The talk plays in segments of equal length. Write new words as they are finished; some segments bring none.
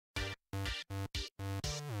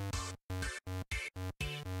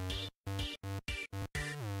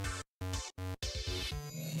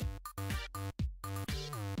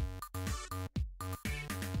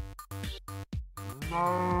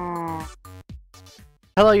Hello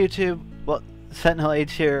YouTube, well, SentinalhMC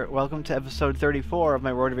here. Welcome to episode 34 of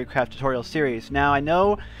my RotaryCraft tutorial series. Now I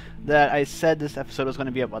know that I said this episode was going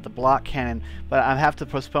to be about the block cannon, but I have to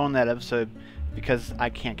postpone that episode because I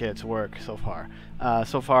can't get it to work so far.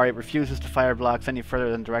 So far it refuses to fire blocks any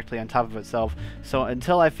further than directly on top of itself, so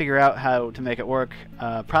until I figure out how to make it work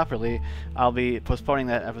properly, I'll be postponing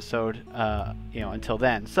that episode until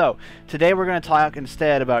then. So today we're going to talk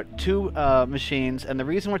instead about two machines, and the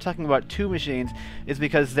reason we're talking about two machines is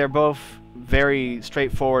because they're both very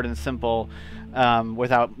straightforward and simple,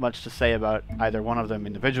 without much to say about either one of them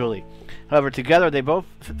individually. However, together they both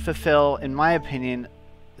fulfill, in my opinion,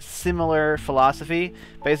 similar philosophy.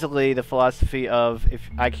 Basically the philosophy of if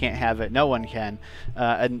I can't have it, no one can,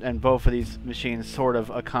 and both of these machines sort of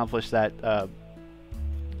accomplish that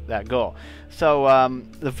that goal. So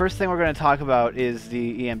the first thing we're going to talk about is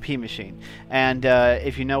the EMP machine, and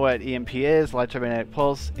if you know what EMP is, electromagnetic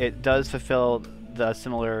pulse, it does fulfill the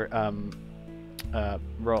similar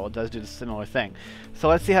role. It does do the similar thing. So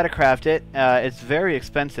let's see how to craft it. It's very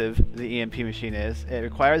expensive, the EMP machine is. It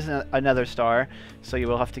requires another star, so you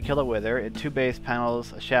will have to kill it with her. 2 base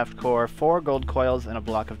panels, a shaft core, 4 gold coils, and a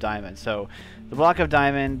block of diamond. So the block of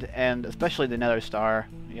diamond, and especially the nether star,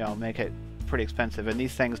 make it pretty expensive. And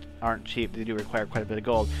these things aren't cheap. They do require quite a bit of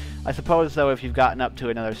gold. I suppose, though, if you've gotten up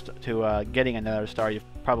to getting another star,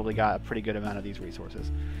 you've probably got a pretty good amount of these resources.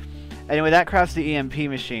 Anyway, that crafts the EMP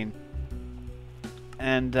machine.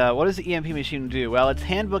 And what does the EMP machine do? Well, its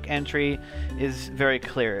handbook entry is very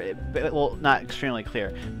clear. Well, not extremely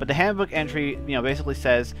clear, but the handbook entry, basically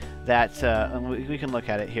says that, and we can look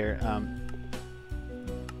at it here.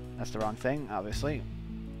 That's the wrong thing, obviously.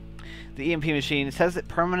 The EMP machine says it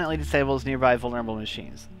permanently disables nearby vulnerable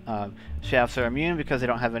machines. Shafts are immune because they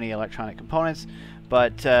don't have any electronic components,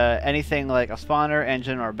 but anything like a spawner,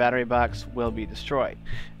 engine, or battery box will be destroyed.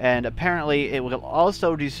 And apparently it will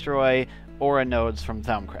also destroy aura nodes from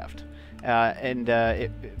Thaumcraft.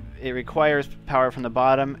 It requires power from the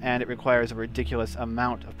bottom, and it requires a ridiculous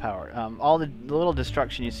amount of power. All the little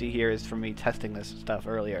destruction you see here is from me testing this stuff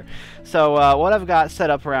earlier. So what I've got set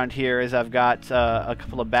up around here is I've got a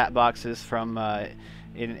couple of bat boxes from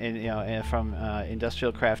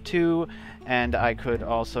Industrial Craft 2, and I could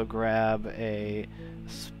also grab a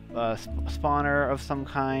spawner of some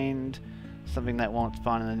kind, something that won't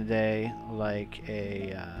spawn in the day, like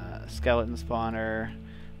a skeleton spawner.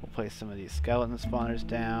 We'll place some of these skeleton spawners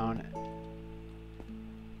down.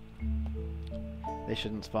 They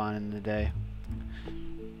shouldn't spawn in the day.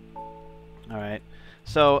 Alright,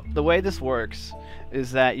 so the way this works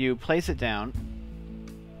is that you place it down,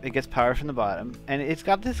 it gets power from the bottom, and it's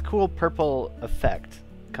got this cool purple effect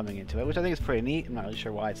coming into it, which I think is pretty neat. I'm not really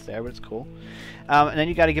sure why it's there, but it's cool. And then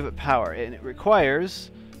you got to give it power, and it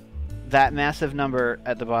requires that massive number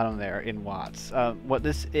at the bottom there in watts. What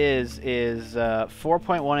this is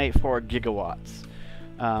 4.184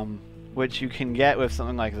 gigawatts, which you can get with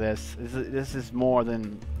something like this. This is more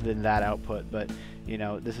than that output, but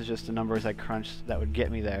this is just the numbers I crunched that would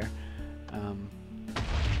get me there.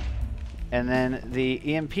 And then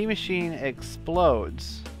the EMP machine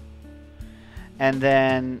explodes, and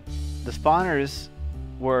then the spawners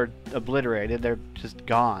were obliterated. They're just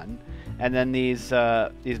gone. And then these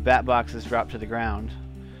bat boxes drop to the ground.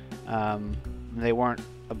 They weren't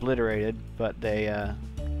obliterated, but they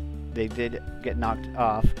did get knocked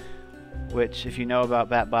off. Which, if you know about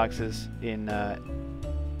bat boxes in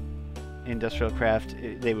Industrial Craft,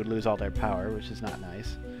 they would lose all their power, which is not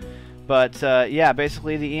nice. But yeah,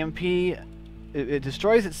 basically the EMP it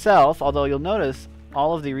destroys itself. Although you'll notice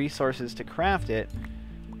all of the resources to craft it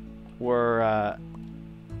were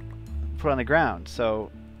put on the ground.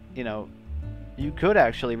 So you could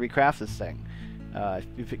actually recraft this thing if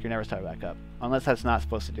you pick your never start back up. Unless that's not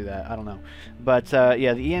supposed to do that, I don't know. But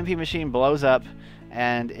yeah, the EMP machine blows up,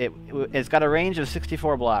 and it's got a range of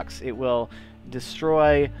 64 blocks. It will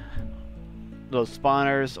destroy those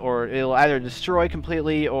spawners, or it'll either destroy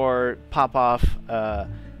completely or pop off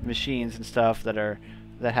machines and stuff that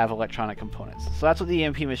have electronic components. So that's what the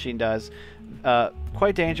EMP machine does.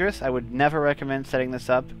 Quite dangerous. I would never recommend setting this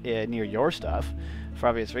up near your stuff, for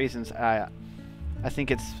obvious reasons. I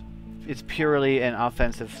think it's purely an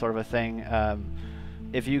offensive sort of a thing.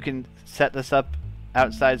 If you can set this up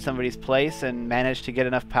outside somebody's place and manage to get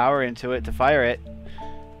enough power into it to fire it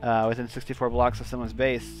within 64 blocks of someone's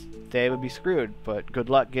base, they would be screwed. But good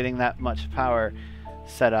luck getting that much power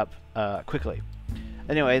set up quickly.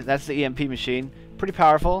 Anyway, that's the EMP machine. Pretty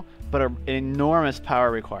powerful, but an enormous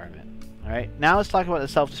power requirement. Alright, now let's talk about the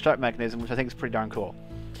Self Destruct Mechanism, which I think is pretty darn cool.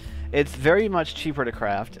 It's very much cheaper to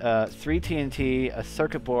craft. 3 TNT, a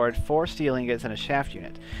circuit board, 4 steel ingots, and a shaft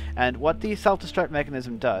unit. And what the self-destruct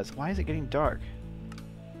mechanism does... Why is it getting dark?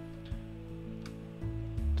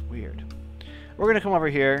 It's weird. We're going to come over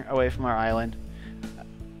here, away from our island.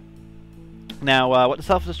 Now, what the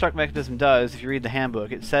self-destruct mechanism does, if you read the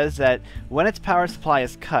handbook, it says that when its power supply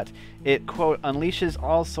is cut, it, quote, unleashes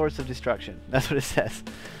all sorts of destruction. That's what it says.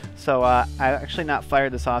 So, I've actually not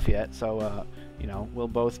fired this off yet, so, you know, we'll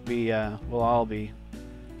all be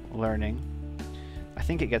learning. I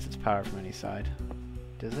think it gets its power from any side.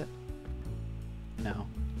 Does it? No.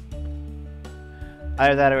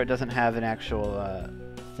 Either that or it doesn't have an actual,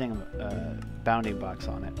 bounding box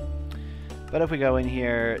on it. But if we go in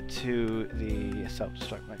here to the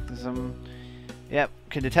self-destruct mechanism, yep,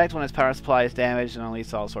 can detect when its power supply is damaged and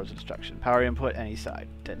unleash all sorts of destruction. Power input, any side.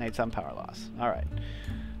 Detonates on power loss. Alright.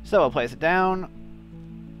 So we'll place it down.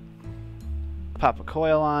 Pop a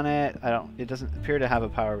coil on it. It doesn't appear to have a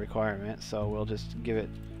power requirement, so we'll just give it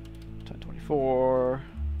 1024.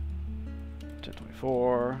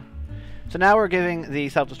 1024. So now we're giving the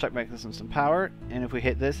self-destruct mechanism some power, and if we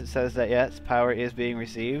hit this, it says that yes, power is being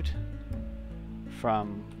received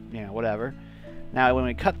from, you know, whatever. Now when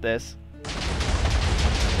we cut this,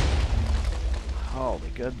 holy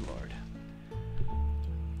good lord.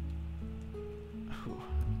 Whew.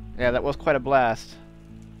 Yeah, that was quite a blast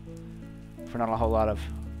for not a whole lot of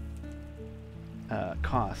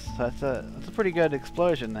cost. So that's a pretty good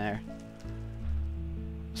explosion there.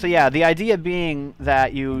 So yeah, the idea being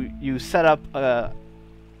that you set up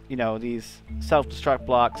you know, these self-destruct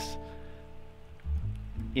blocks.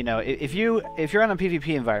 You know, if you're on a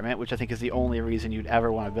PvP environment, which I think is the only reason you'd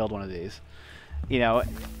ever want to build one of these, you know,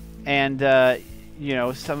 and you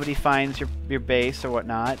know, somebody finds your base or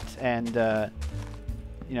whatnot, and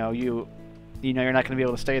you know you're not going to be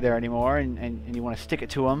able to stay there anymore, and you want to stick it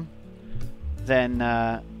to them,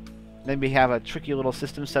 then maybe have a tricky little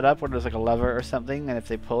system set up where there's like a lever or something, and if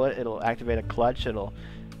they pull it, it'll activate a clutch, it'll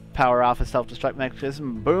power off a self-destruct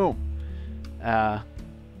mechanism, boom.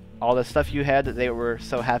 All the stuff you had that they were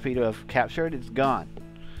so happy to have captured is gone.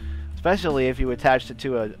 Especially if you attached it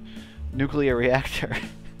to a nuclear reactor.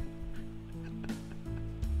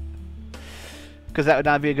 Because that would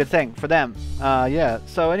not be a good thing for them. Yeah,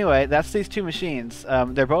 so anyway, that's these two machines.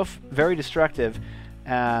 They're both very destructive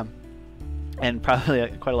and probably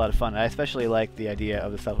quite a lot of fun. I especially like the idea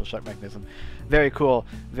of the self-destruct mechanism. Very cool,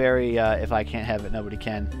 very if I can't have it, nobody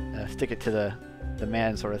can. Stick it to the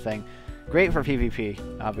man sort of thing. Great for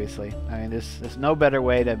PvP, obviously. I mean, there's no better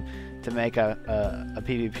way to make a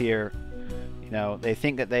PvPer. You know, they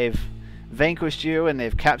think that they've vanquished you and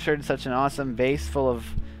they've captured such an awesome base full of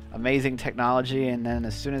amazing technology, and then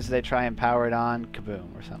as soon as they try and power it on,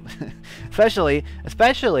 kaboom or something.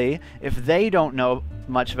 especially if they don't know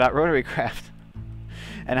much about RotaryCraft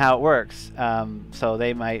and how it works. So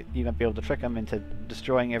you might be able to trick them into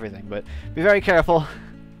destroying everything. But be very careful.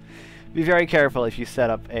 Be very careful if you set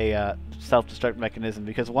up a self-destruct mechanism,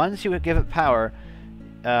 because once you give it power,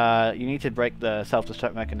 you need to break the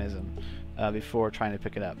self-destruct mechanism before trying to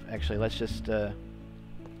pick it up. Actually, let's just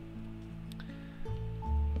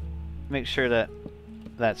make sure that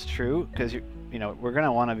that's true, because you know, we're going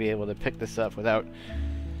to want to be able to pick this up without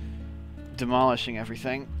demolishing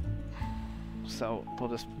everything. So we'll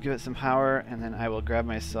just give it some power, and then I will grab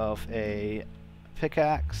myself a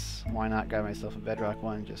pickaxe. Why not grab myself a bedrock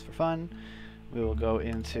one just for fun? We will go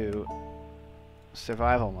into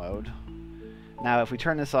survival mode. Now if we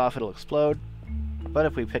turn this off, it'll explode, but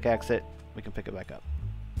if we pickaxe it, we can pick it back up.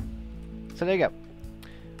 So there you go.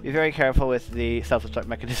 Be very careful with the self-destruct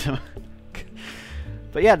mechanism.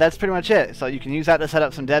 But yeah, that's pretty much it. So you can use that to set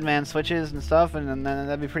up some dead man switches and stuff, and then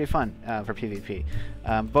that'd be pretty fun for PvP.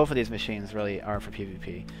 Both of these machines really are for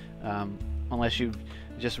PvP, unless you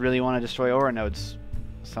just really want to destroy aura nodes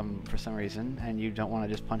for some reason, and you don't want to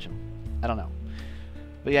just punch them. I don't know.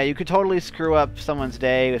 But yeah, you could totally screw up someone's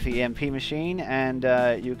day with the EMP machine, and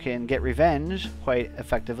you can get revenge quite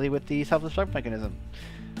effectively with the self-destruct mechanism.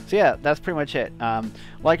 So yeah, that's pretty much it.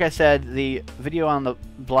 Like I said, the video on the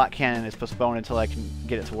block cannon is postponed until I can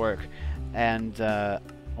get it to work, and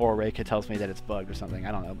or Reika tells me that it's bugged or something.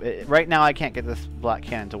 I don't know. Right now I can't get this block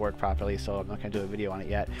cannon to work properly, so I'm not going to do a video on it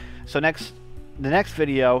yet. So the next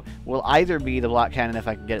video will either be the block cannon if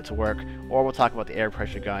I can get it to work, or we'll talk about the air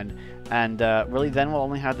pressure gun. And really then we'll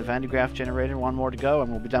only have the Van de Graaff generator, one more to go,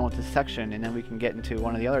 and we'll be done with this section, and then we can get into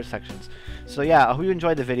one of the other sections. So yeah, I hope you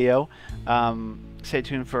enjoyed the video. Stay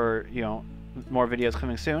tuned for, you know, more videos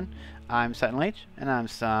coming soon. I'm SentinalH, and I'm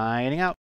signing out.